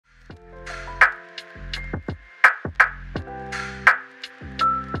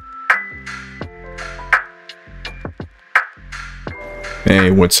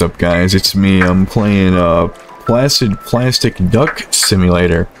Hey, what's up guys? It's me. I'm playing Placid Plastic Duck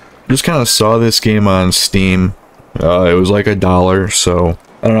Simulator. Just kind of saw this game on Steam. It was like $1, so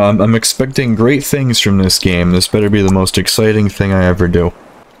I don't know, I'm expecting great things from this game. This better be the most exciting thing I ever do.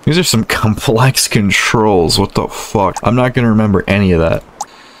 These are some complex controls, what the fuck? I'm not gonna remember any of that.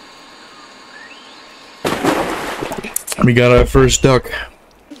 We got our first duck.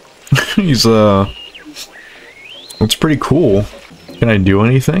 He's it's pretty cool. Can I do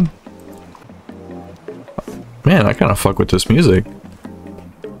anything? Man, I kind of fuck with this music.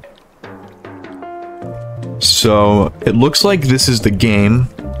 So, it looks like this is the game.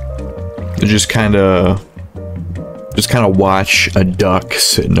 To just kind of watch a duck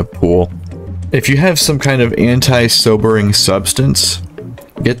sit in a pool. If you have some kind of anti-sobering substance,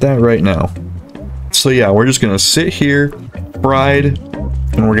 get that right now. So yeah, we're just gonna sit here, fried,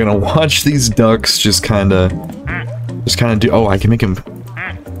 and we're gonna watch these ducks just kind of do. Oh, I can make him.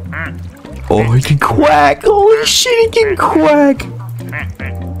 Oh, he can quack! Holy shit, he can quack!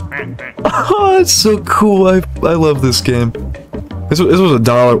 Oh, it's so cool. I love this game. This was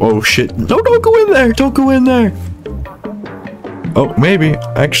 $1. Oh shit! No, don't go in there! Don't go in there! Oh, maybe.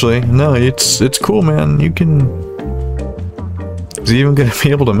 Actually, no. It's cool, man. You can. Is he even gonna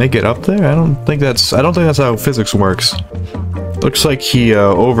be able to make it up there? I don't think that's how physics works. Looks like he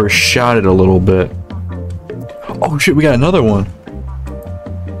overshot it a little bit. Oh shit, we got another one.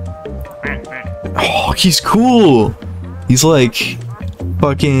 Oh, he's cool. He's like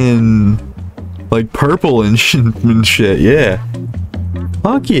fucking like purple and shit. Yeah.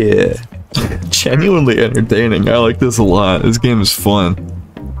 Fuck yeah. Genuinely entertaining. I like this a lot. This game is fun.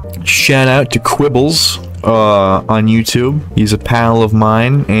 Shout out to Quibbles on YouTube. He's a pal of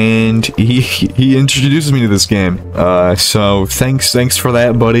mine, and he introduced me to this game. So thanks for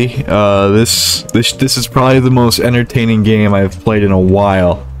that, buddy. This is probably the most entertaining game I've played in a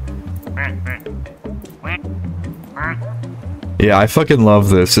while. Yeah, I fucking love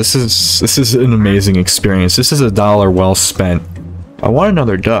this. This is an amazing experience. This is $1 well spent. I want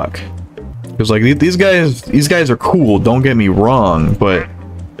another duck. Because like these guys are cool, don't get me wrong, but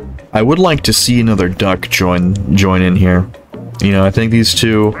I would like to see another duck join in here. You know, I think these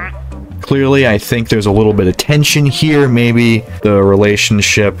two, clearly I think there's a little bit of tension here. Maybe the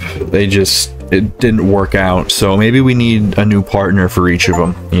relationship, it didn't work out. So maybe we need a new partner for each of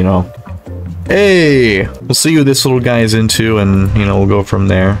them, you know? Hey, we'll see who this little guy is into, and you know, we'll go from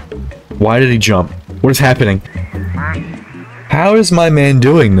there. Why did he jump? What is happening? How is my man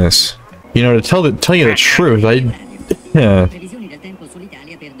doing this? You know, to tell you the truth,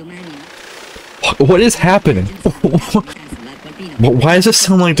 what is happening? Why does it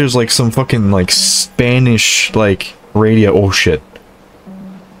sound like there's like some fucking like Spanish like radio? Oh shit.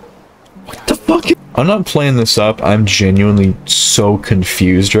 What the fuck? I'm not playing this up. I'm genuinely so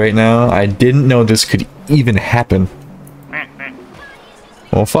confused right now. I didn't know this could even happen.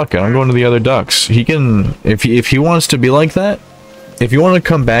 Well, fuck it. I'm going to the other ducks. He can, if he wants to be like that, if you want to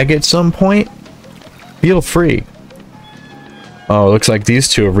come back at some point, feel free. Oh, it looks like these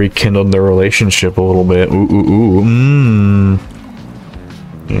two have rekindled their relationship a little bit. Ooh, ooh, ooh.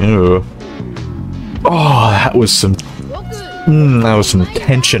 Ew. Oh, that was some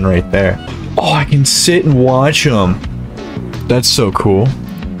tension right there. Oh, I can sit and watch them. That's so cool.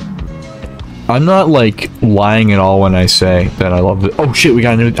 I'm not like lying at all when I say that I love it. Oh shit, we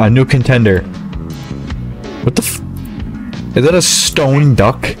got a new contender. What the f? Is that a stone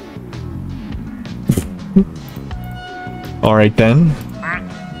duck? Alright then.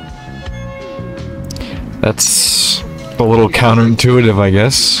 That's a little counterintuitive, I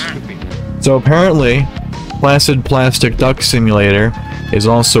guess. So apparently, Placid Plastic Duck Simulator is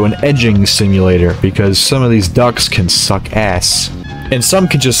also an edging simulator, because some of these ducks can suck ass. And some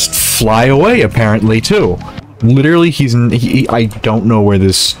can just fly away, apparently, too. Literally, I don't know where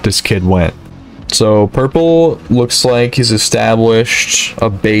this kid went. So, Purple looks like he's established a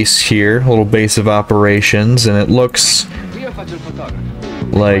base here, a little base of operations, and it looks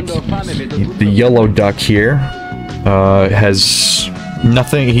like the yellow duck here has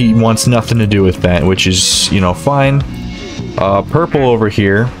nothing, he wants nothing to do with that, which is, you know, fine. Purple over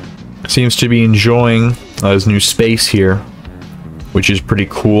here seems to be enjoying his new space here, which is pretty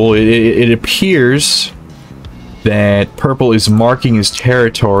cool. It appears that Purple is marking his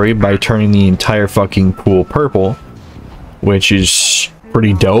territory by turning the entire fucking pool purple, which is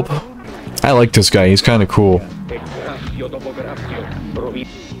pretty dope. I like this guy, he's kind of cool.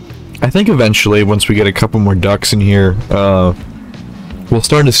 I think eventually, once we get a couple more ducks in here, we'll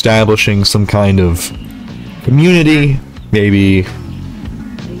start establishing some kind of community, maybe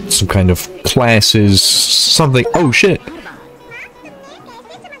some kind of classes, something. Oh shit!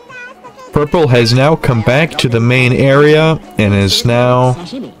 Purple has now come back to the main area and is now...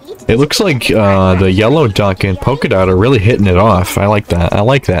 It looks like the yellow duck and polka dot are really hitting it off. I like that. I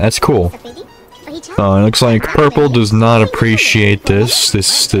like that. That's cool. It looks like purple does not appreciate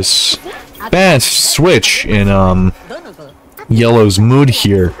this fast switch in yellow's mood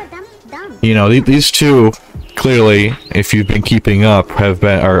here. You know, these two clearly, if you've been keeping up,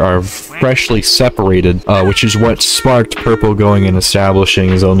 are freshly separated, which is what sparked purple going and establishing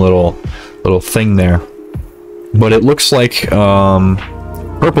his own little thing there. But it looks like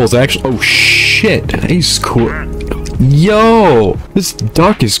purple's actually... Oh shit, he's cool. Yo, this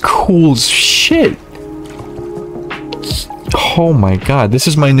duck is cool as shit. Oh my god, this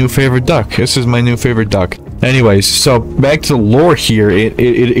is my new favorite duck. This is my new favorite duck. Anyways, so back to the lore here.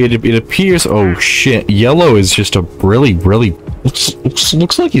 It appears... Oh shit, yellow is just a really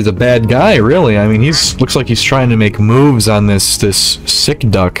looks like he's a bad guy, really. I mean, looks like he's trying to make moves on this sick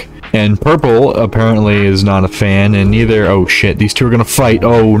duck. And purple apparently is not a fan, and neither... Oh shit, these two are gonna fight.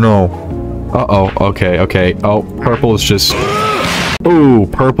 Oh no. Uh-oh, okay. Oh, purple is just... Ooh,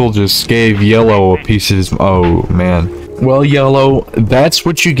 purple just gave yellow a piece of his... Oh, man. Well, yellow, that's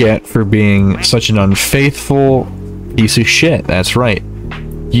what you get for being such an unfaithful piece of shit. That's right.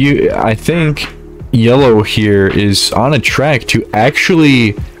 I think yellow here is on a track to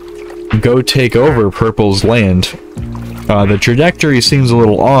actually go take over purple's land. The trajectory seems a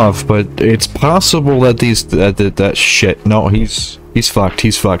little off, but it's possible that that shit... No, he's fucked.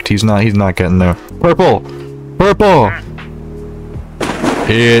 He's fucked. He's not getting there. Purple!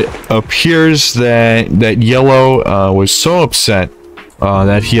 It appears that yellow was so upset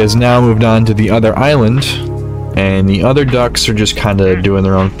that he has now moved on to the other island, and the other ducks are just kind of doing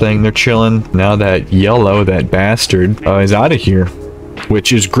their own thing. They're chilling now that yellow, that bastard, is out of here,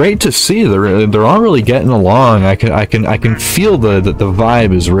 which is great to see. They're all really getting along. I can feel the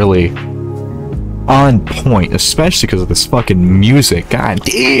vibe is really on point, especially because of this fucking music. God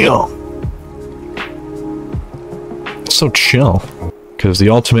damn, so chill. Because the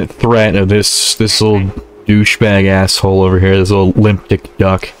ultimate threat of this little douchebag asshole over here, this little limp dick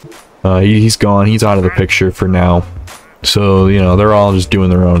duck, he's gone. He's out of the picture for now. So, you know, they're all just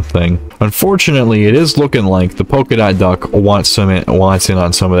doing their own thing. Unfortunately, it is looking like the polka dot duck wants in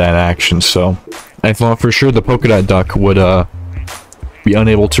on some of that action. So, I thought for sure the polka dot duck would be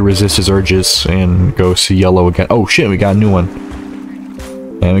unable to resist his urges and go see yellow again. Oh shit, we got a new one.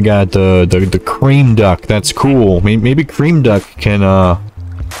 And we got the cream duck. That's cool. Maybe cream duck can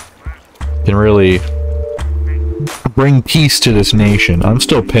really bring peace to this nation. I'm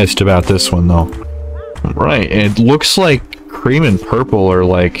still pissed about this one though. Right, it looks like cream and purple are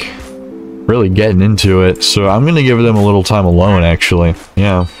like really getting into it. So I'm gonna give them a little time alone, actually.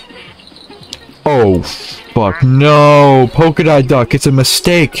 Yeah. Oh fuck no, polka dot duck. It's a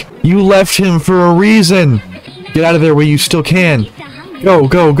mistake. You left him for a reason. Get out of there while you still can. Go,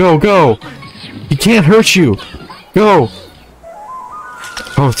 go, go, go! He can't hurt you! Go!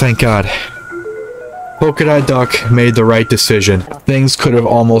 Oh, thank God. Polka dot duck made the right decision. Things could have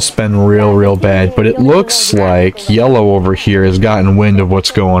almost been real bad, but it looks like yellow over here has gotten wind of what's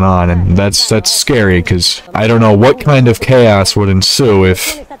going on, and that's scary, because I don't know what kind of chaos would ensue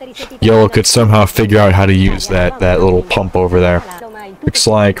if yellow could somehow figure out how to use that little pump over there. Looks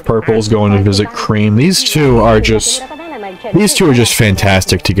like purple's going to visit cream. These two are just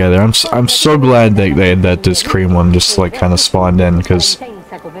fantastic together. I'm so glad that this cream one just like kind of spawned in, because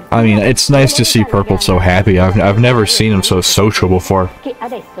I mean, it's nice to see purple so happy. I've never seen him so social before.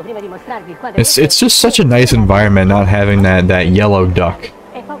 It's just such a nice environment not having that yellow duck,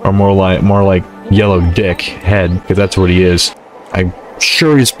 or more like yellow dick head, because that's what he is. I'm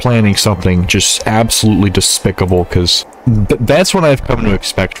sure he's planning something just absolutely despicable, because that's what I've come to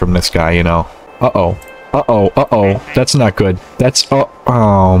expect from this guy, you know. Uh-oh, that's not good.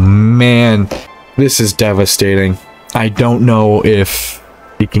 Oh man, this is devastating. I don't know if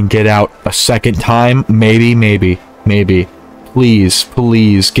he can get out a second time. Maybe.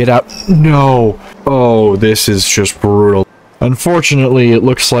 Please, get out. No. Oh, this is just brutal. Unfortunately, it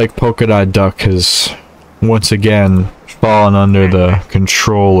looks like polka dot duck has once again fallen under the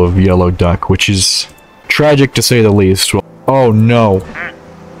control of yellow duck, which is tragic to say the least. Oh no.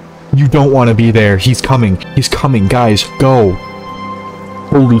 You don't want to be there. He's coming, guys, go.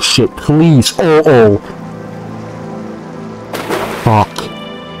 Holy shit, please. Oh. Fuck.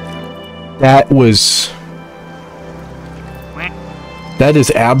 That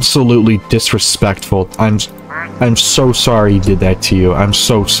is absolutely disrespectful. I'm so sorry he did that to you. I'm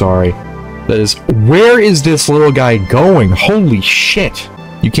so sorry. Where is this little guy going? Holy shit.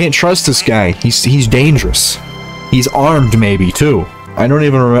 You can't trust this guy. He's dangerous. He's armed maybe too. I don't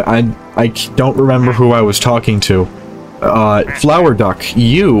even remember. I don't remember who I was talking to. Flower Duck,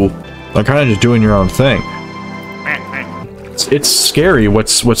 you are kind of just doing your own thing. It's scary. Oh,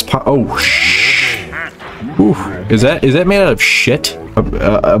 Ooh, is that made out of shit?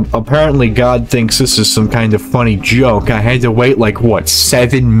 Apparently God thinks this is some kind of funny joke. I had to wait like, what,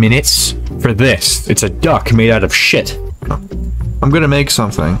 7 minutes for this? It's a duck made out of shit. I'm gonna make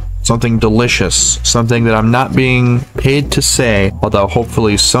something delicious, something that I'm not being paid to say, although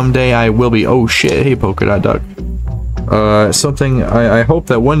hopefully someday I will be. Oh shit, hey polka dot duck. Something I hope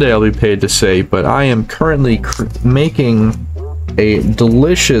that one day I'll be paid to say, but I am currently making a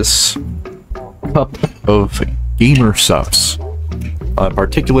delicious cup of gamer subs,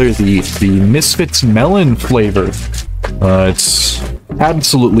 particularly the Misfits melon flavor. It's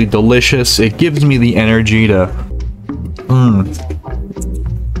absolutely delicious. It gives me the energy to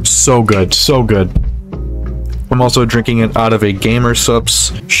so good, so good. I'm also drinking it out of a gamer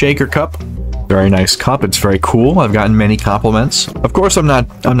subs shaker cup. Very nice cup. It's very cool. I've gotten many compliments. Of course, I'm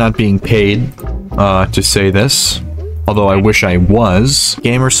not being paid to say this, although I wish I was.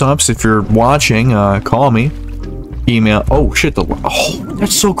 Gamer subs, if you're watching, call me. Email. Oh shit! Oh,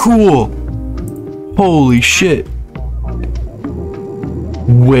 that's so cool. Holy shit.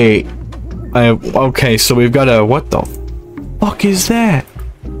 Wait. Okay, so we've got a, what the fuck is that?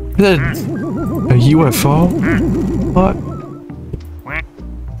 Is that a UFO? What? What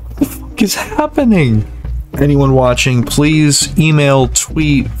the fuck is happening? Anyone watching, please email,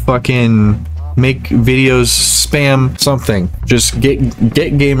 tweet, fucking make videos, spam, something. Just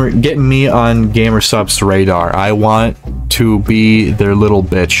get me on gamer subs radar. I want to be their little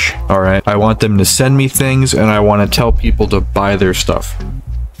bitch. All right. I want them to send me things, and I want to tell people to buy their stuff.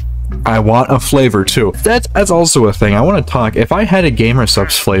 I want a flavor too. That's also a thing. I want to talk. If I had a gamer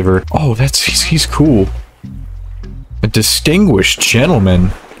subs flavor, oh, he's cool. A distinguished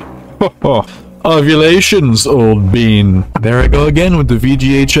gentleman. Ovulations, old bean. There I go again with the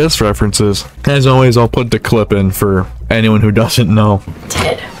VGHS references. As always, I'll put the clip in for anyone who doesn't know.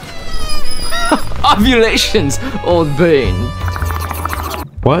 Ted. Ovulations, old bean.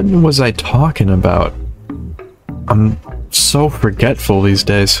 What was I talking about? I'm so forgetful these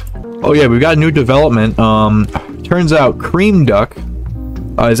days. Oh yeah, we've got a new development. Turns out Cream Duck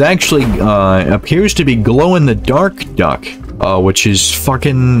is actually appears to be glow-in-the-dark duck, which is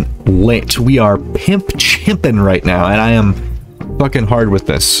fucking lit. We are pimp chimping right now, and I am fucking hard with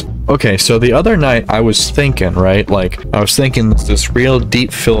this. Okay, so the other night I was thinking, right? Like, I was thinking this real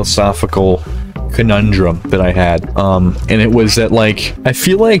deep philosophical conundrum that I had. And it was that, like, I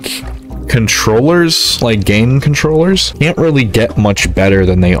feel like controllers, like game controllers, can't really get much better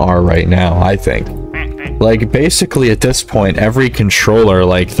than they are right now, I think. Like, basically at this point, every controller,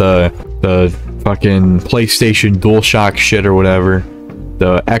 like the fucking PlayStation DualShock shit or whatever,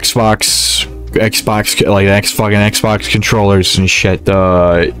 the Xbox Xbox controllers and shit,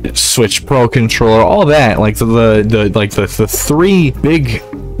 the Switch Pro controller, all that, like the three big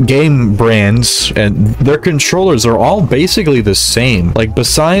game brands and their controllers are all basically the same. Like,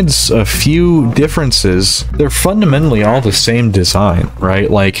 besides a few differences, they're fundamentally all the same design, right?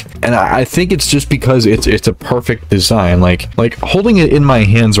 Like, and I think it's just because it's a perfect design. Like holding it in my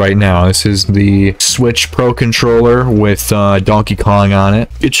hands right now, this is the Switch Pro controller with Donkey Kong on it.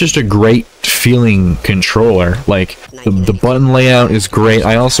 It's just a great feeling controller. Like, the button layout is great.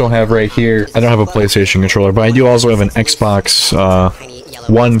 I also have right here, I don't have a PlayStation controller, but I do also have an Xbox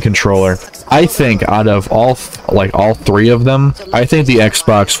One controller. I think out of all three of them, I think the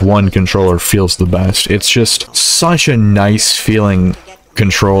Xbox One controller feels the best. It's just such a nice feeling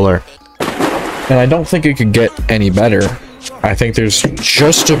controller, and I don't think it could get any better. I think there's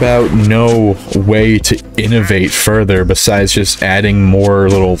just about no way to innovate further besides just adding more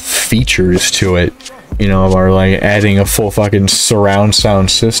little features to it, you know, or like adding a full fucking surround sound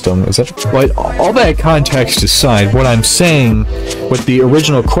system. Is that, like, all that context aside, what I'm saying, what the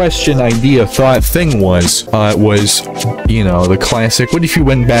original question, idea, thought, thing was, you know, the classic, what if you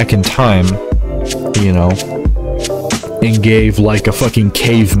went back in time, you know, and gave, like, a fucking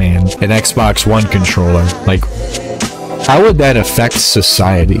caveman an Xbox One controller? Like, how would that affect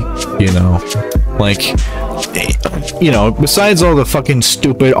society, you know? Like, you know, besides all the fucking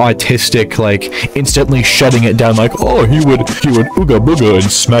stupid autistic, like, instantly shutting it down, like, oh, he would ooga booga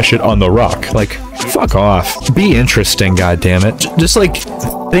and smash it on the rock. Like, fuck off. Be interesting, goddammit. Just, like,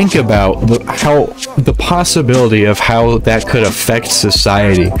 think about the possibility of how that could affect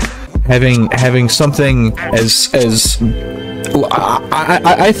society. Having something as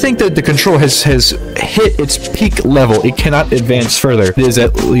I think that the control has hit its peak level. It cannot advance further. It is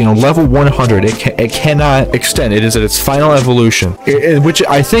at, you know, level 100. It cannot extend. It is at its final evolution, which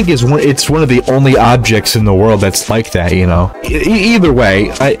I think is one of the only objects in the world that's like that, you know. Either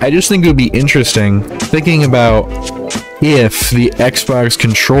way, I just think it would be interesting thinking about if the Xbox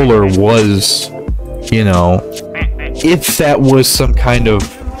controller was, you know, if that was some kind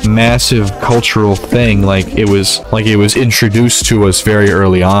of massive cultural thing, like it was introduced to us very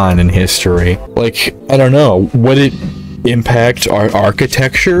early on in history. Like, I don't know, would it impact our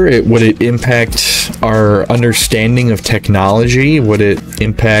architecture? Would it impact our understanding of technology? Would it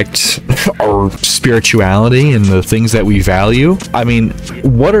impact our spirituality and the things that we value? I mean,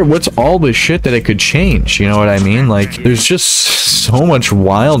 what's all the shit that it could change? You know what I mean? Like, there's just so much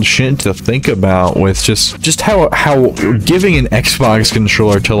wild shit to think about with just how giving an Xbox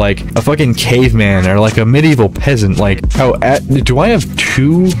controller to like a fucking caveman or like a medieval peasant, like how do I have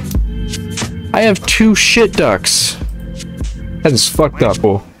two? I have two shit ducks. That is fucked up.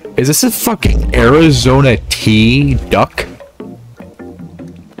 Oh, is this a fucking Arizona tea duck?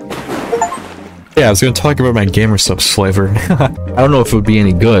 Yeah, I was gonna talk about my GamerSupps flavor. I don't know if it would be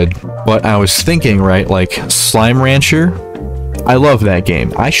any good, but I was thinking, right, like Slime Rancher. I love that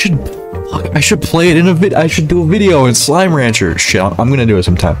game. I should play it in a I should do a video in Slime Rancher. Shit, I'm gonna do it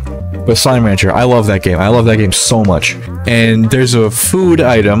sometime. But Slime Rancher, I love that game. I love that game so much. And there's a food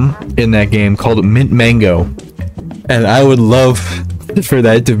item in that game called Mint Mango. And I would love for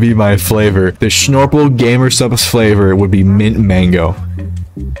that to be my flavor. The Schnorpel GamerSupps flavor would be Mint Mango.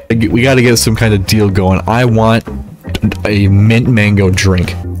 We gotta get some kind of deal going. I want a Mint Mango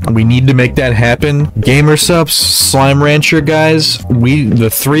drink. We need to make that happen. GamerSupps, Slime Rancher guys, the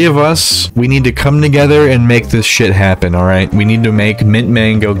three of us, we need to come together and make this shit happen, alright? We need to make Mint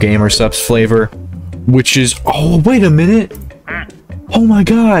Mango GamerSupps flavor, which is... Oh, wait a minute! Oh my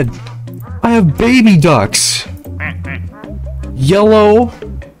god! I have baby ducks! Yellow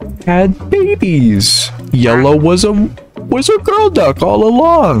had babies. Yellow was a girl duck all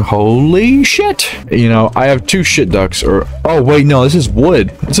along. Holy shit. You know, I have two shit ducks, or... Oh, wait, no, this is wood.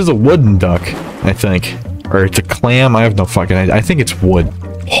 This is a wooden duck, I think. Or it's a clam, I have no fucking idea. I think it's wood.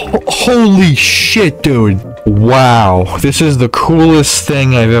 Holy shit, dude. Wow. This is the coolest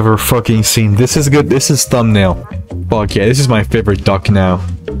thing I've ever fucking seen. This is good. This is thumbnail. Fuck yeah, this is my favorite duck now.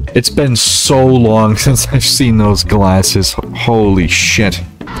 It's been so long since I've seen those glasses. Holy shit.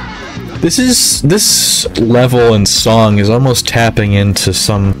 This level and song is almost tapping into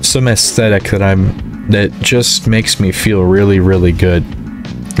some aesthetic that just makes me feel really, really good.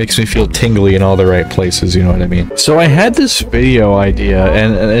 Makes me feel tingly in all the right places, you know what I mean? So I had this video idea,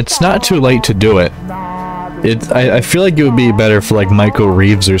 and it's not too late to do it. I feel like it would be better for like Michael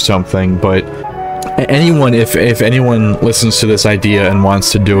Reeves or something, but anyone, if anyone listens to this idea and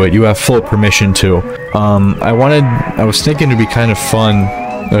wants to do it, you have full permission to. I was thinking it'd be kind of fun.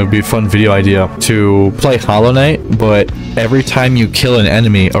 It would be a fun video idea to play Hollow Knight, but every time you kill an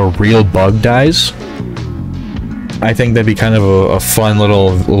enemy, a real bug dies. I think that'd be kind of a fun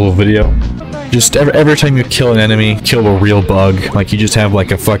little video. Just every time you kill an enemy, kill a real bug. Like, you just have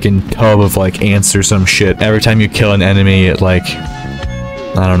like a fucking tub of like ants or some shit. Every time you kill an enemy, it like,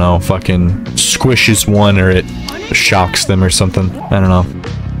 I don't know, fucking squishes one, or it shocks them or something. I don't know.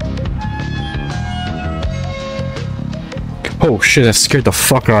 Oh shit, that scared the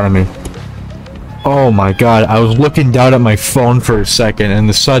fuck out of me. Oh my god, I was looking down at my phone for a second and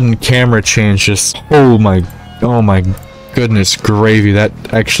the sudden camera change just... Oh my goodness gravy, that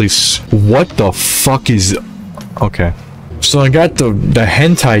actually... What the fuck is... Okay. So I got the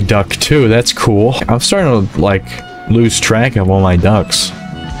hentai duck too, that's cool. I'm starting to like lose track of all my ducks.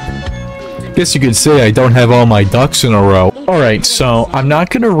 Guess you could say I don't have all my ducks in a row. Alright, so I'm not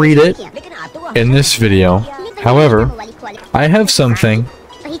gonna read it in this video. However, I have something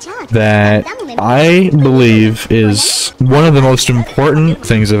that I believe is one of the most important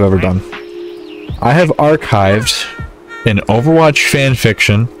things I've ever done. I have archived an Overwatch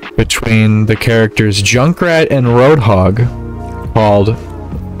fanfiction between the characters Junkrat and Roadhog called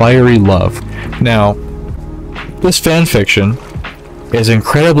Fiery Love. Now, this fanfiction is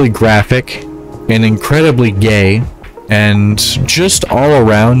incredibly graphic and incredibly gay and just all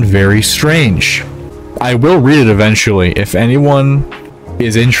around very strange. I will read it eventually if anyone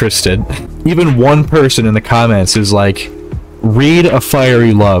is interested. Even one person in the comments is like, read a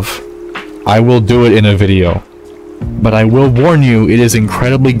Fiery Love. I will do it in a video. But I will warn you, it is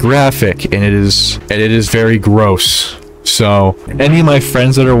incredibly graphic and it is very gross. So, any of my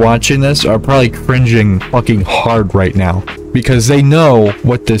friends that are watching this are probably cringing fucking hard right now, because they know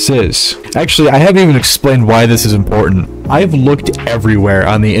what this is. Actually, I haven't even explained why this is important. I've looked everywhere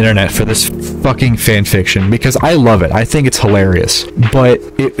on the internet for this fucking fanfiction, because I love it. I think it's hilarious. But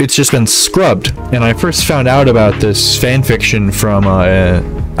it's just been scrubbed, and I first found out about this fanfiction from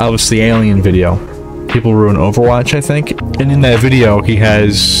Elvis the Alien video. People Ruin Overwatch, I think. And in that video, he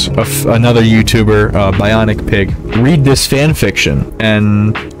has another YouTuber, Bionic Pig, read this fanfiction,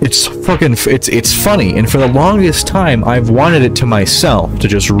 and it's fucking, it's funny. And for the longest time, I've wanted it to myself, to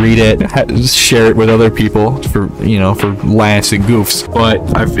just read it, share it with other people for, you know, for laughs and goofs. But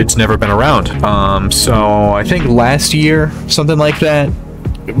it's never been around. So I think last year, something like that,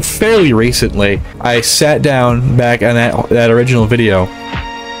 fairly recently, I sat down back on that original video,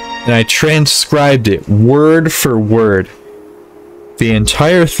 and I transcribed it word for word. The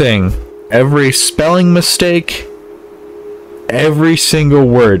entire thing. Every spelling mistake. Every single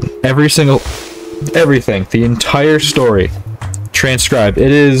word. Everything. The entire story. Transcribed. It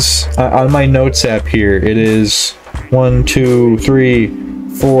is, on my notes app here, it is 1, 2, 3,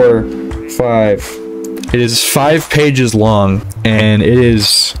 4, 5. It is 5 pages long, and it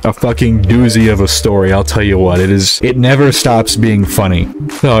is a fucking doozy of a story, I'll tell you what. It never stops being funny.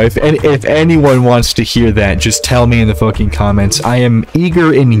 So if anyone wants to hear that, just tell me in the fucking comments. I am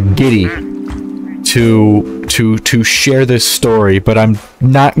eager and giddy to share this story, but I'm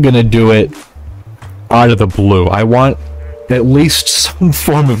not gonna do it out of the blue. I want at least some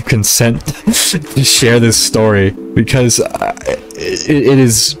form of consent to share this story, because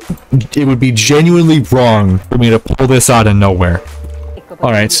it would be genuinely wrong for me to pull this out of nowhere.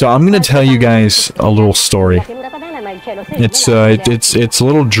 Alright, so I'm gonna tell you guys a little story. It's a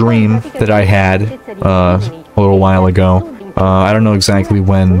little dream that I had a little while ago. I don't know exactly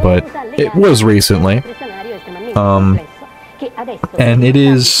when, but it was recently. And it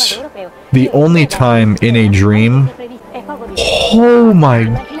is the only time in a dream. Oh my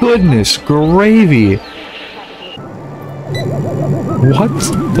goodness, gravy! What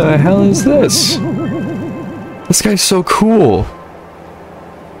the hell is this? This guy's so cool.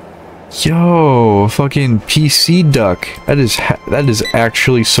 Yo, fucking PC duck. That is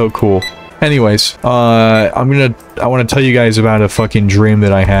actually so cool. Anyways, I want to tell you guys about a fucking dream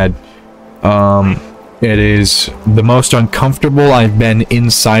that I had. It is the most uncomfortable I've been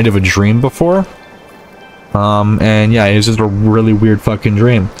inside of a dream before. And yeah, it was just a really weird fucking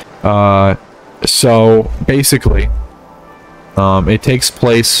dream. So basically, it takes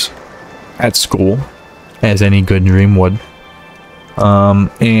place at school, as any good dream would.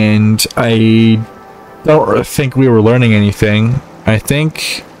 And I don't think we were learning anything. I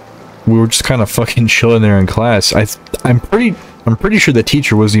think we were just kind of fucking chilling there in class. I'm pretty sure the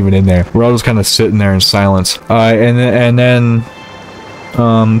teacher wasn't even in there. We're all just kind of sitting there in silence. And then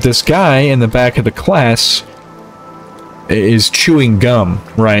this guy in the back of the class is chewing gum,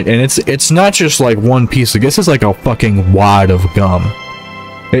 right? And it's not just like one piece of, this is like a fucking wad of gum.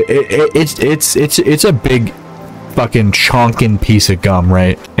 It's a big fucking chonkin' piece of gum,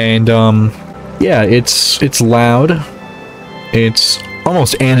 right? And yeah, it's loud. It's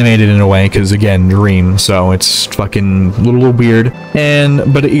almost animated in a way, because again, dream, so it's fucking a little weird.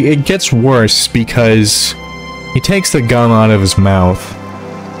 But it gets worse, because he takes the gum out of his mouth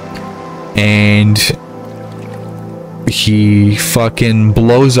and he fucking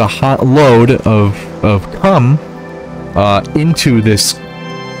blows a hot load of cum into this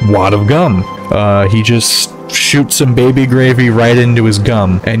wad of gum. He just shoots some baby gravy right into his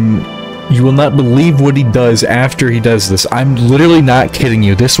gum, and you will not believe what he does after he does this. I'm literally not kidding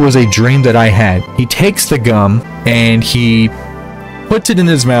you. This was a dream that I had. He takes the gum and he puts it in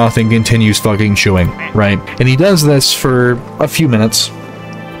his mouth and continues fucking chewing, right? And he does this for a few minutes,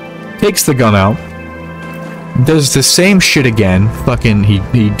 takes the gum out, does the same shit again. Fucking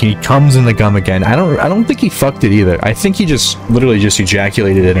he comes in the gum again. I don't think he fucked it either. I think he just literally just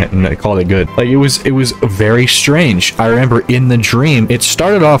ejaculated in it and called it good. Like it was very strange. I remember in the dream it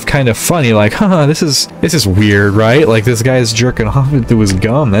started off kind of funny, like, haha, this is weird, right? Like this guy's jerking off into his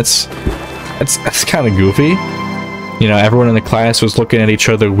gum. That's kind of goofy. You know, everyone in the class was looking at each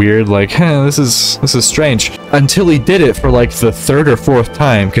other weird, like, huh, this is strange. Until he did it for like the 3rd or 4th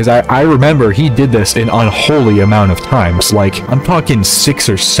time, because I remember he did this an unholy amount of times. Like, I'm talking 6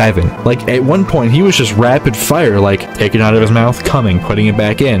 or 7. Like, at one point, he was just rapid fire, like, taking it out of his mouth, coming, putting it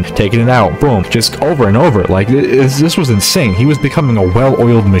back in, taking it out, boom, just over and over. Like, this was insane. He was becoming a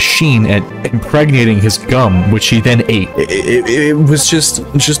well-oiled machine at impregnating his gum, which he then ate. It was just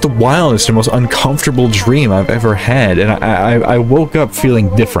the wildest and most uncomfortable dream I've ever had. And I woke up feeling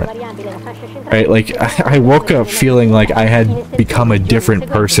different. Right, like, I woke up feeling like I had become a different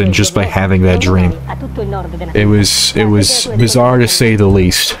person just by having that dream. It was bizarre to say the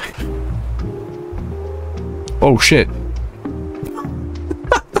least. Oh shit.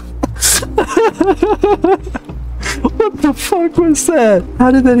 What the fuck was that?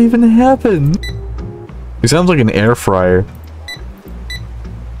 How did that even happen? It sounds like an air fryer.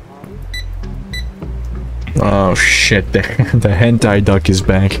 Oh shit, the hentai duck is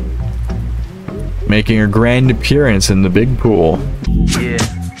back. Making her grand appearance in the big pool. Yeah.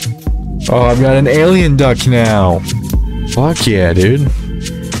 Oh, I've got an alien duck now. Fuck yeah, dude.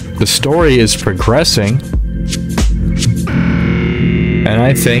 The story is progressing. And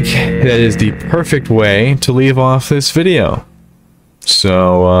I think that is the perfect way to leave off this video.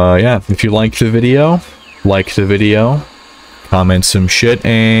 So, yeah, if you liked the video, like the video, comment some shit,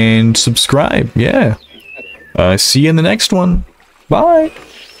 and subscribe, yeah. See you in the next one. Bye!